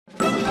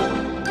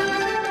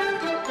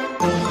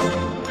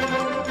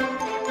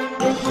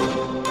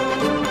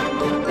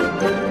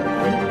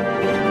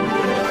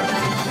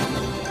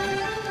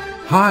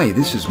Hi,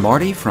 this is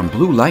Marty from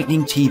Blue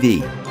Lightning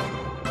TV.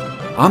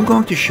 I'm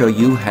going to show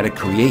you how to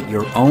create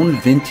your own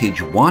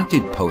vintage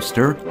wanted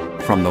poster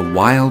from the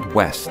Wild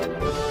West.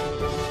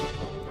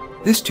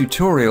 This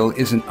tutorial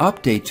is an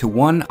update to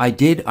one I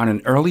did on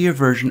an earlier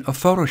version of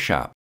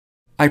Photoshop.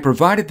 I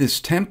provided this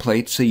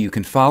template so you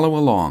can follow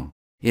along.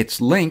 Its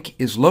link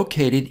is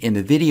located in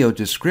the video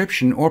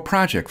description or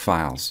project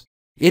files.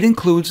 It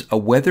includes a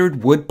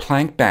weathered wood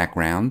plank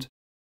background,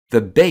 the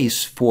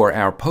base for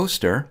our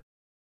poster,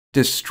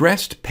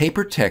 distressed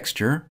paper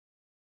texture,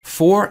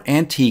 4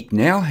 antique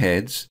nail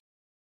heads,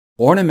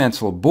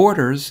 ornamental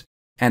borders,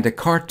 and a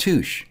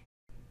cartouche.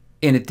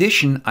 In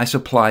addition, I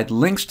supplied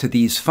links to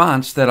these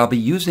fonts that I'll be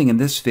using in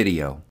this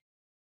video.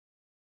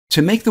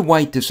 To make the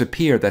white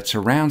disappear that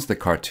surrounds the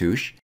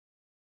cartouche,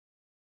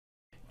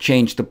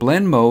 change the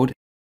blend mode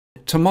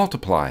to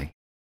multiply.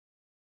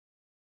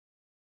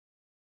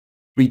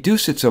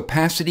 Reduce its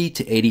opacity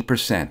to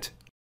 80%.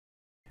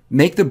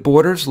 Make the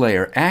borders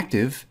layer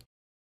active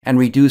and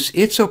reduce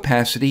its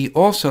opacity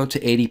also to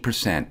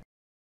 80%.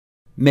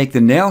 Make the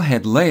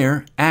nailhead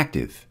layer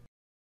active.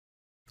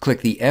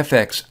 Click the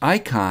FX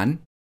icon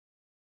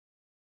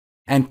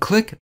and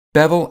click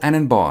Bevel and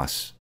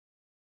Emboss.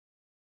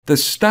 The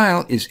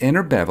style is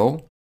inner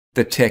bevel,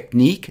 the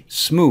technique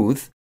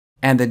smooth,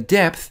 and the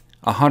depth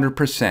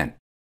 100%.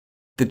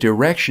 The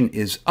direction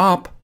is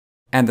up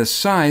and the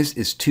size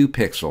is 2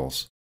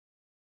 pixels.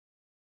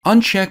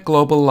 Uncheck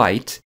global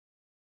light.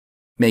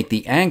 Make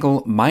the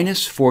angle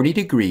 -40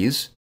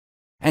 degrees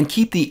and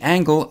keep the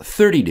angle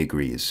 30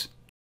 degrees.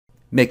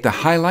 Make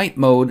the highlight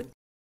mode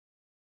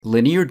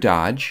linear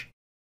dodge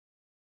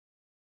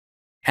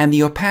and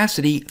the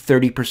opacity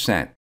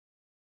 30%.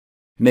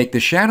 Make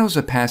the shadow's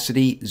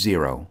opacity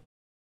 0.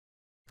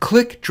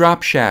 Click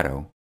Drop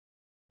Shadow.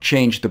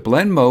 Change the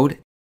blend mode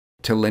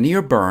to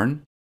linear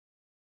burn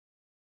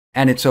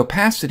and its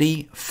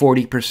opacity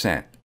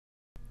 40%.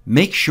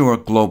 Make sure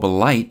global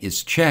light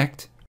is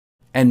checked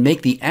and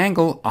make the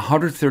angle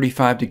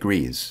 135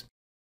 degrees.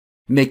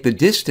 Make the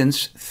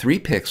distance 3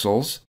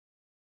 pixels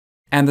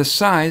and the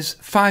size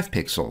 5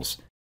 pixels.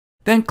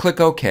 Then click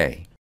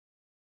OK.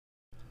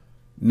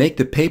 Make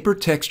the paper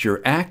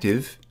texture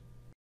active,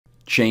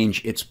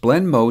 change its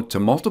blend mode to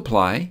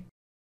multiply,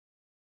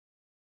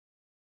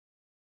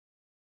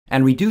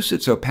 and reduce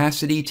its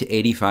opacity to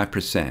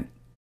 85%.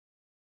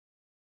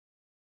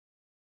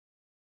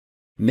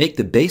 Make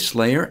the base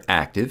layer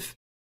active,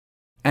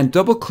 and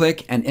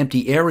double-click an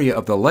empty area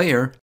of the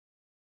layer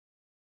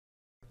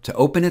to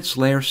open its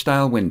layer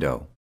style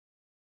window.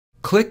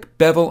 Click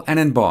Bevel and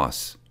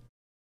Emboss.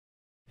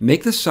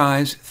 Make the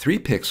size 3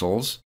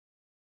 pixels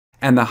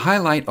and the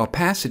highlight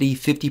opacity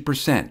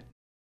 50%.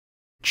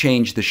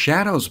 Change the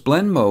shadow's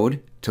blend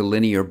mode to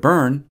linear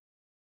burn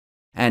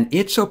and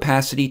its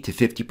opacity to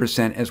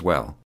 50% as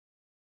well.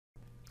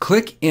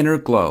 Click Inner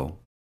Glow.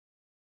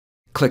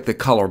 Click the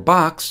color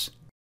box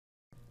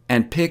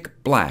and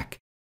pick black.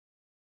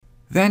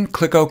 Then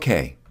click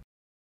OK.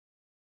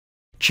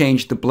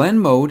 Change the blend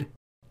mode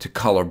to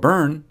color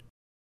burn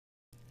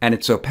and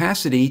its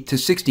opacity to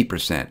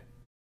 60%.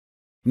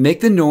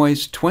 Make the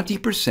noise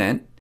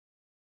 20%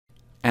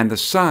 and the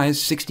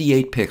size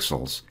 68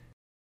 pixels.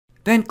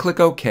 Then click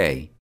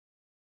OK.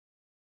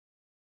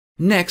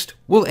 Next,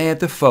 we'll add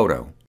the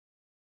photo.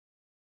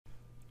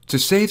 To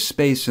save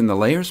space in the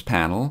Layers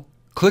panel,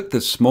 click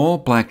the small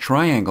black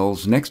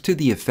triangles next to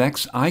the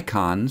effects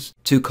icons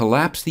to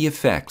collapse the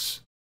effects.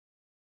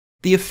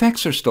 The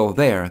effects are still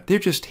there, they're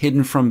just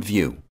hidden from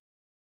view.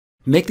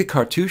 Make the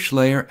cartouche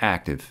layer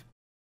active.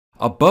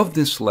 Above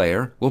this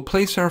layer, we'll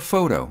place our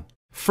photo.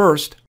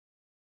 First,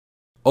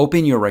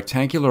 open your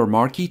rectangular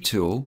marquee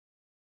tool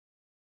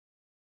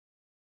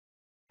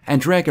and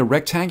drag a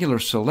rectangular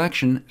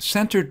selection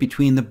centered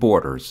between the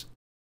borders.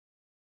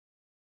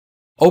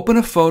 Open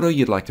a photo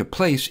you'd like to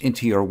place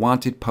into your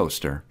wanted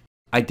poster.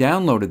 I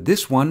downloaded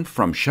this one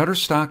from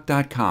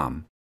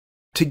Shutterstock.com.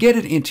 To get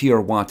it into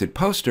your wanted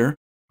poster,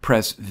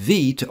 press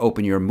V to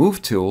open your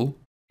Move tool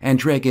and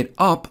drag it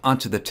up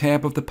onto the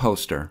tab of the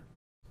poster.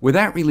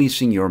 Without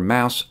releasing your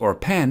mouse or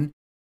pen,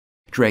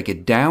 drag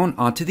it down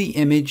onto the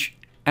image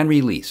and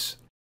release.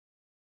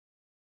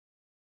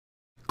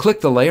 Click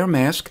the Layer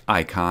Mask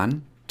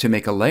icon to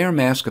make a layer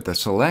mask of the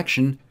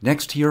selection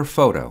next to your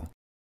photo.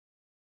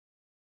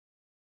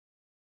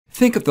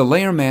 Think of the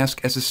layer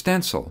mask as a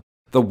stencil.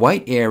 The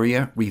white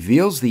area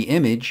reveals the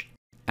image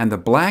and the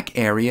black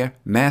area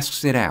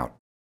masks it out.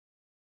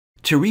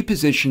 To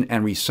reposition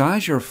and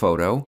resize your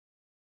photo,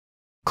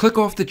 click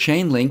off the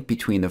chain link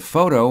between the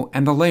photo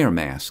and the layer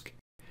mask.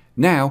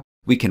 Now,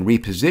 we can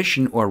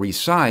reposition or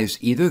resize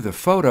either the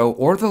photo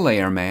or the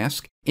layer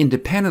mask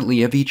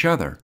independently of each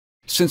other.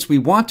 Since we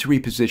want to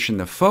reposition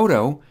the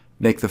photo,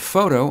 make the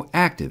photo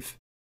active.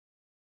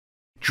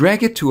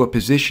 Drag it to a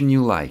position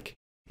you like.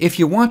 If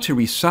you want to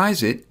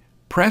resize it,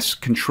 press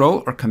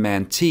Ctrl or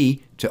Command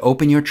T to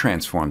open your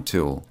Transform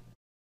tool.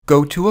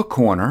 Go to a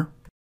corner,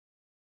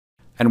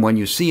 and when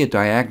you see a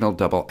diagonal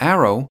double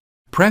arrow,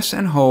 press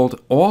and hold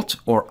Alt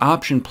or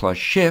Option plus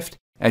Shift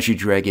as you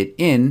drag it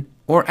in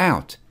or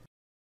out.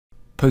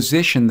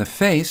 Position the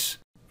face,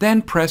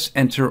 then press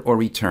Enter or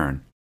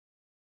Return.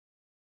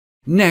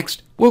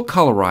 Next, we'll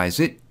colorize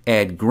it,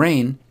 add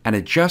grain, and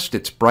adjust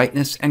its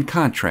brightness and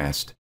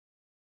contrast.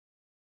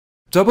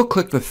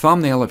 Double-click the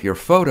thumbnail of your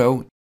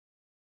photo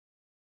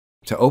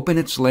to open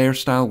its layer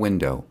style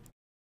window.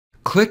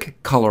 Click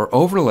Color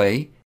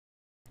Overlay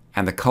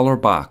and the color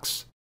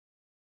box.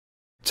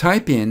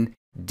 Type in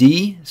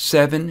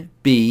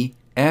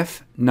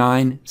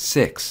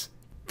D7BF96,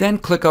 then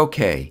click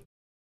OK.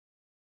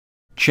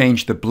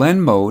 Change the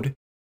blend mode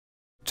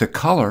to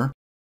color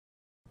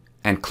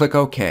and click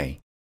OK.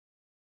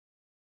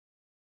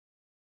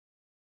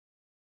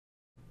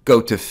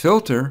 Go to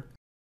Filter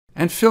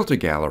and Filter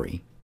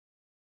Gallery.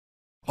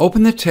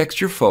 Open the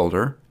Texture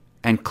folder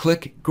and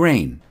click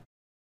Grain.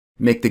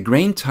 Make the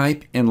grain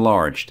type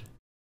enlarged.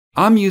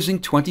 I'm using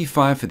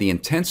 25 for the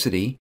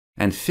intensity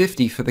and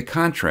 50 for the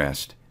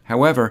contrast.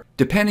 However,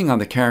 depending on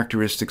the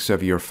characteristics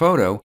of your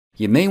photo,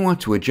 you may want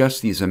to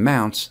adjust these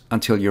amounts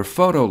until your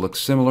photo looks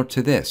similar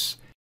to this.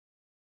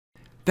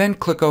 Then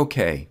click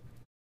OK.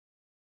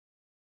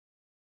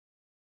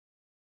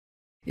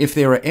 If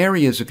there are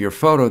areas of your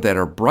photo that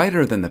are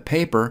brighter than the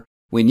paper,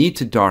 we need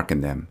to darken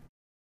them.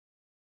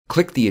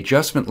 Click the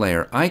adjustment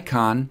layer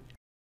icon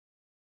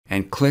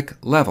and click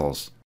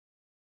Levels.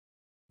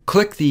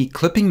 Click the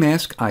clipping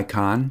mask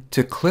icon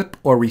to clip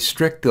or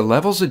restrict the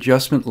Levels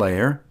adjustment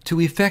layer to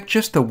effect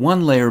just the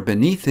one layer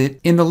beneath it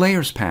in the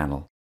Layers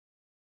panel.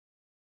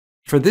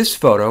 For this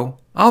photo,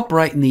 I'll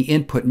brighten the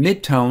input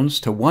midtones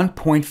to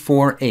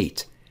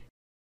 1.48.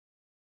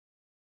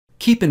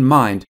 Keep in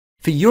mind,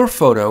 for your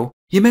photo,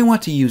 you may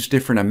want to use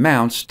different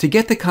amounts to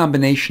get the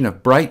combination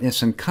of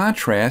brightness and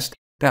contrast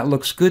that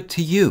looks good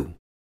to you.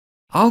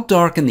 I'll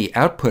darken the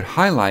output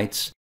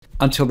highlights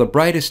until the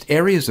brightest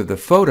areas of the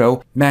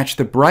photo match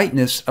the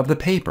brightness of the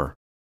paper.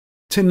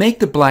 To make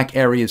the black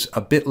areas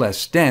a bit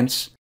less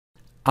dense,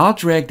 I'll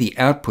drag the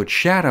output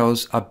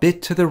shadows a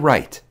bit to the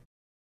right.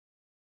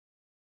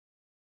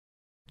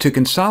 To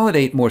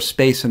consolidate more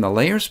space in the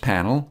Layers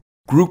panel,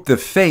 group the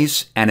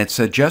face and its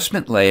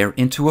adjustment layer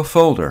into a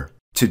folder.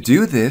 To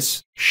do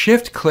this,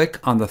 shift-click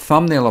on the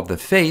thumbnail of the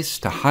face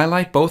to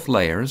highlight both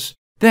layers,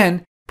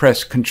 then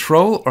press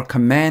Ctrl or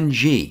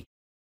Command-G.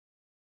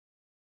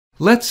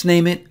 Let's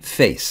name it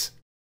Face.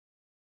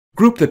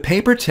 Group the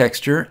paper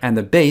texture and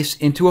the base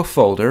into a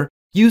folder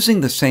using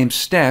the same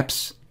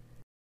steps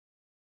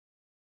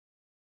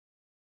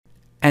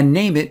and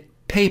name it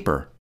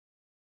Paper.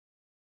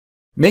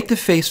 Make the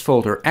Face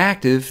folder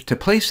active to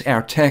place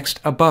our text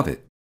above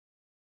it.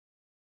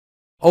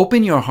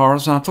 Open your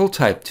horizontal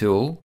type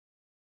tool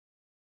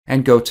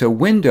and go to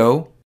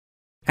Window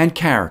and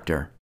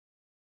Character.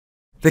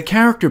 The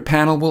Character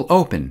panel will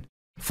open.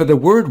 For the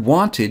word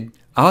Wanted,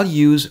 I'll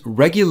use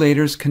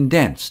Regulators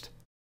Condensed.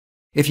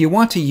 If you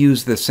want to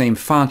use the same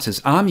fonts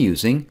as I'm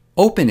using,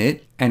 open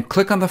it and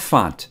click on the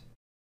font.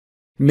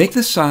 Make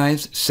the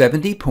size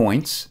 70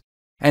 points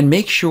and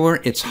make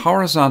sure its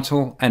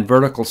horizontal and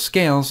vertical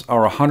scales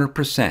are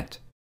 100%.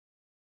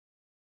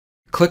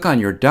 Click on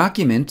your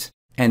document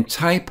and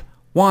type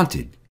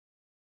Wanted.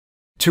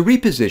 To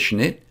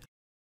reposition it,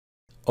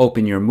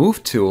 open your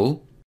Move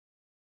tool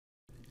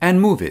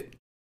and move it.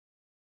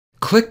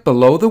 Click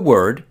below the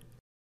word,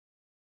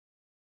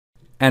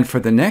 and for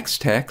the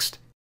next text,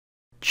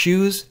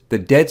 choose the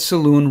Dead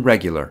Saloon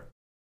Regular.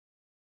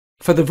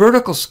 For the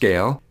vertical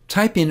scale,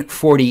 type in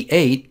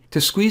 48 to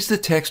squeeze the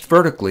text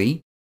vertically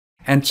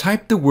and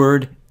type the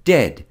word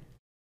Dead.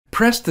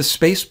 Press the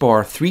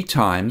spacebar 3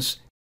 times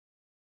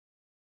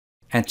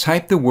and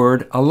type the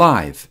word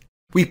Alive.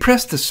 We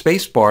press the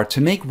spacebar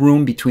to make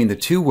room between the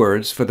two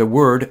words for the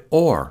word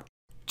Or.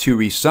 To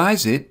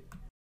resize it,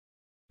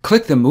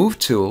 click the Move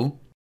tool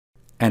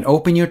and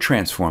open your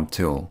Transform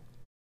tool.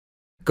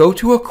 Go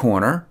to a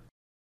corner,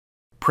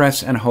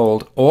 press and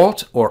hold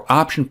Alt or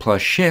Option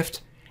plus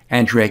Shift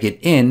and drag it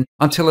in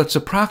until it's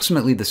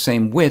approximately the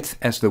same width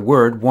as the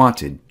word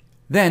Wanted.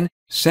 Then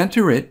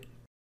center it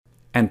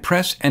and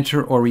press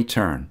Enter or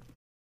Return.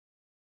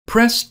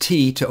 Press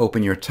T to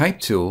open your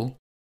Type tool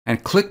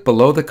and click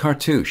below the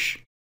cartouche.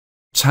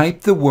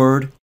 Type the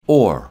word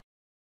Or.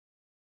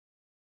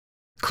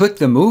 Click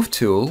the Move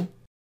tool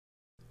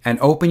and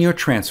open your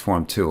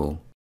Transform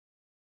tool.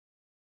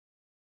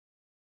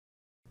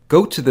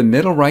 Go to the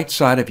middle right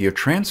side of your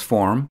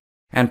transform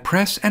and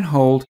press and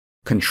hold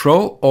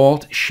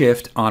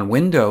Ctrl-Alt-Shift on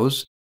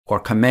Windows or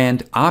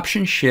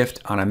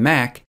Command-Option-Shift on a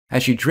Mac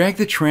as you drag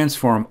the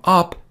transform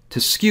up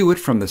to skew it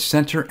from the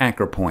center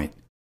anchor point.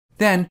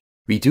 Then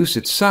reduce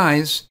its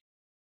size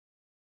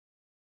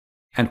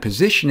and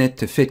position it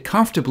to fit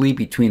comfortably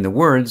between the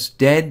words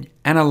Dead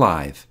and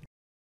Alive.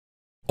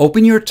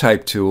 Open your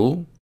Type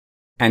tool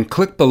and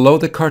click below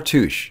the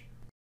cartouche.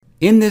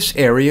 In this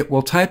area,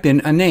 we'll type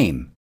in a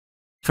name.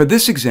 For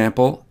this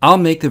example, I'll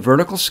make the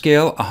vertical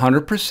scale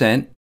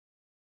 100%,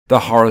 the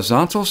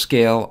horizontal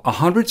scale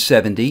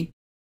 170,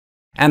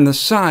 and the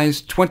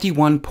size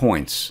 21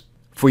 points.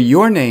 For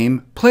your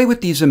name, play with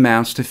these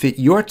amounts to fit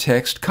your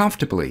text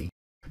comfortably.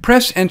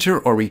 Press Enter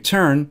or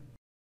Return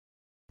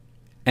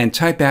and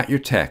type out your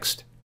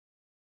text.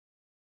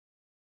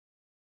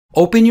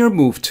 Open your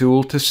Move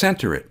tool to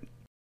center it.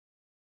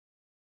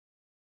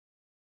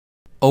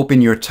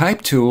 Open your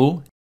Type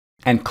tool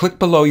and click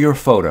below your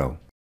photo.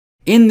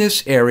 In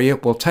this area,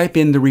 we'll type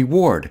in the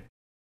reward.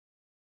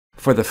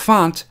 For the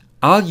font,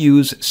 I'll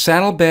use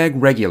Saddlebag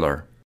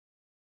Regular.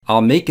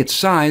 I'll make its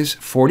size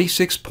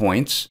 46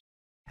 points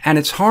and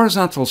its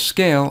horizontal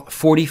scale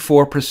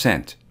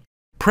 44%.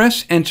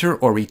 Press Enter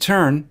or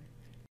Return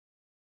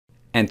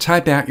and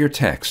type out your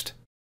text.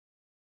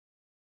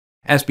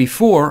 As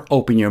before,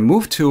 open your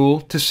Move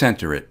tool to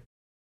center it.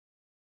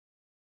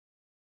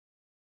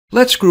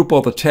 Let's group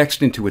all the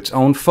text into its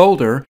own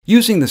folder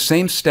using the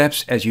same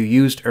steps as you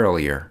used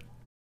earlier.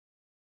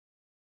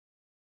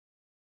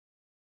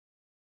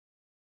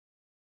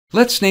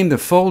 Let's name the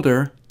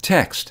folder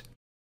Text.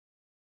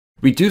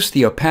 Reduce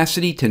the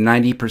opacity to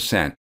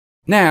 90%.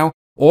 Now,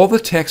 all the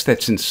text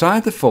that's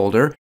inside the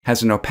folder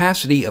has an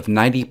opacity of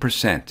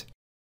 90%.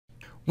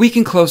 We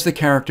can close the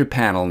character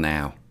panel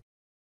now.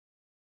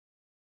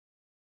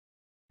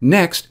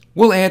 Next,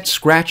 we'll add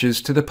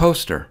scratches to the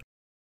poster.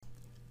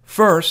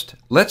 First,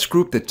 let's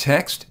group the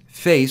text,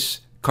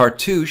 face,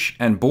 cartouche,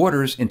 and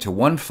borders into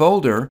one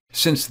folder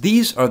since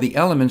these are the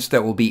elements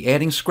that we'll be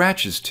adding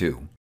scratches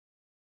to.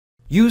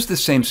 Use the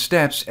same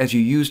steps as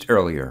you used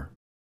earlier.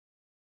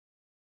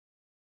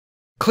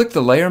 Click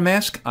the Layer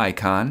Mask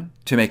icon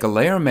to make a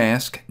layer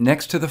mask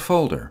next to the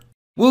folder.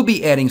 We'll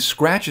be adding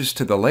scratches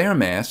to the layer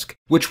mask,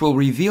 which will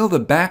reveal the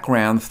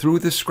background through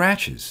the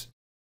scratches.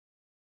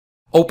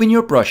 Open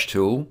your Brush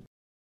tool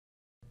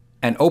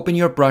and open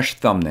your brush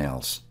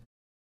thumbnails.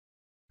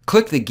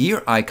 Click the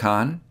gear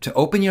icon to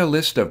open your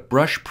list of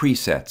brush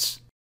presets.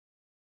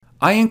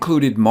 I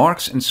included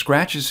marks and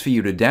scratches for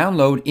you to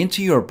download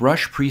into your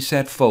brush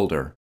preset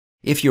folder.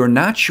 If you're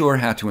not sure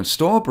how to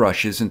install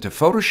brushes into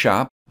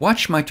Photoshop,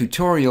 watch my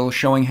tutorial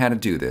showing how to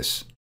do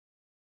this.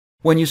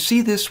 When you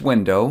see this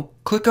window,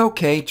 click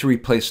OK to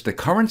replace the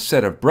current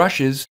set of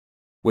brushes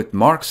with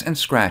marks and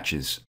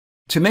scratches.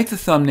 To make the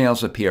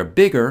thumbnails appear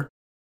bigger,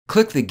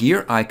 click the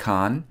gear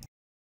icon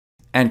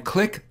and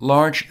click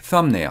Large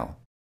Thumbnail.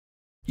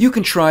 You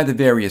can try the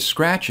various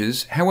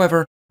scratches,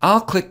 however,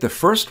 I'll click the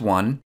first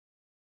one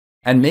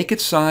and make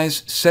its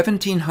size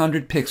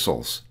 1700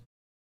 pixels.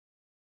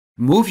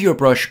 Move your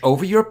brush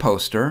over your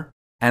poster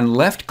and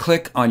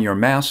left-click on your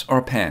mouse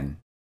or pen.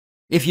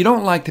 If you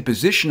don't like the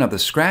position of the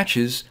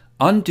scratches,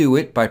 undo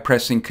it by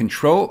pressing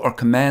Ctrl or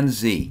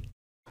Command-Z.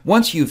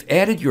 Once you've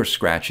added your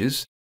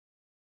scratches,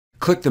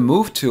 click the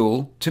Move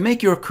tool to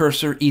make your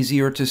cursor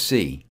easier to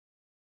see.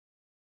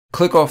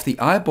 Click off the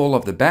eyeball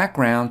of the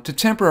background to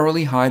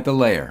temporarily hide the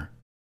layer.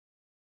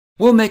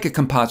 We'll make a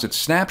composite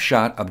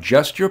snapshot of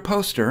just your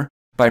poster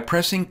by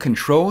pressing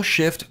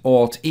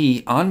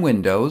Ctrl-Shift-Alt-E on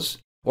Windows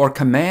or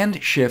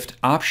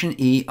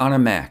Command-Shift-Option-E on a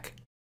Mac.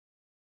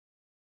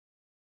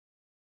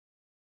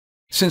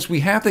 Since we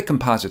have the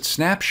composite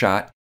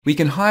snapshot, we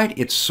can hide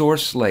its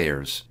source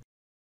layers.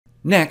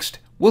 Next,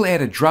 we'll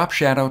add a drop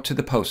shadow to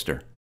the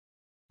poster.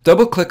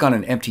 Double-click on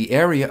an empty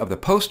area of the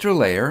poster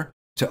layer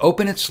to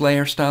open its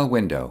layer style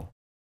window.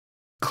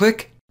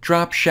 Click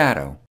Drop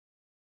Shadow.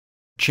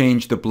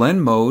 Change the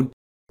blend mode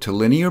to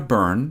Linear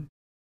Burn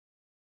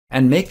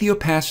and make the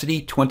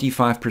opacity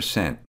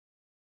 25%.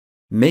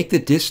 Make the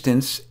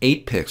distance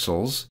 8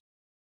 pixels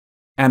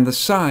and the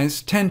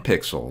size 10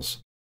 pixels.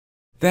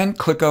 Then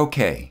click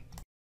OK.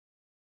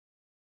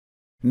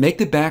 Make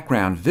the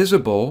background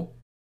visible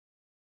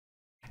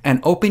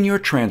and open your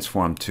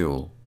Transform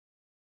tool.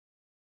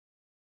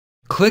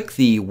 Click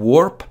the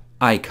Warp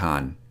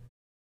icon.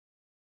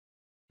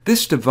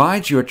 This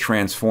divides your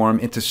transform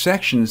into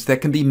sections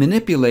that can be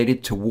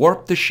manipulated to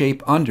warp the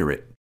shape under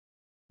it.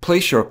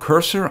 Place your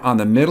cursor on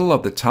the middle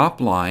of the top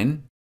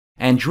line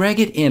and drag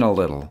it in a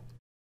little.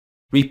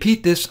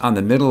 Repeat this on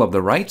the middle of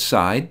the right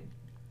side,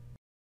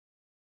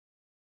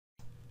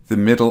 the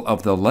middle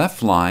of the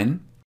left line,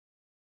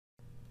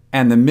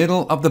 and the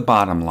middle of the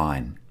bottom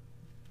line.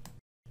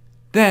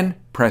 Then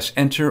press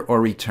Enter or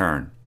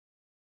Return.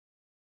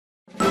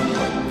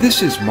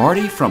 This is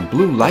Marty from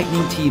Blue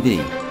Lightning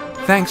TV.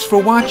 Thanks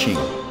for watching.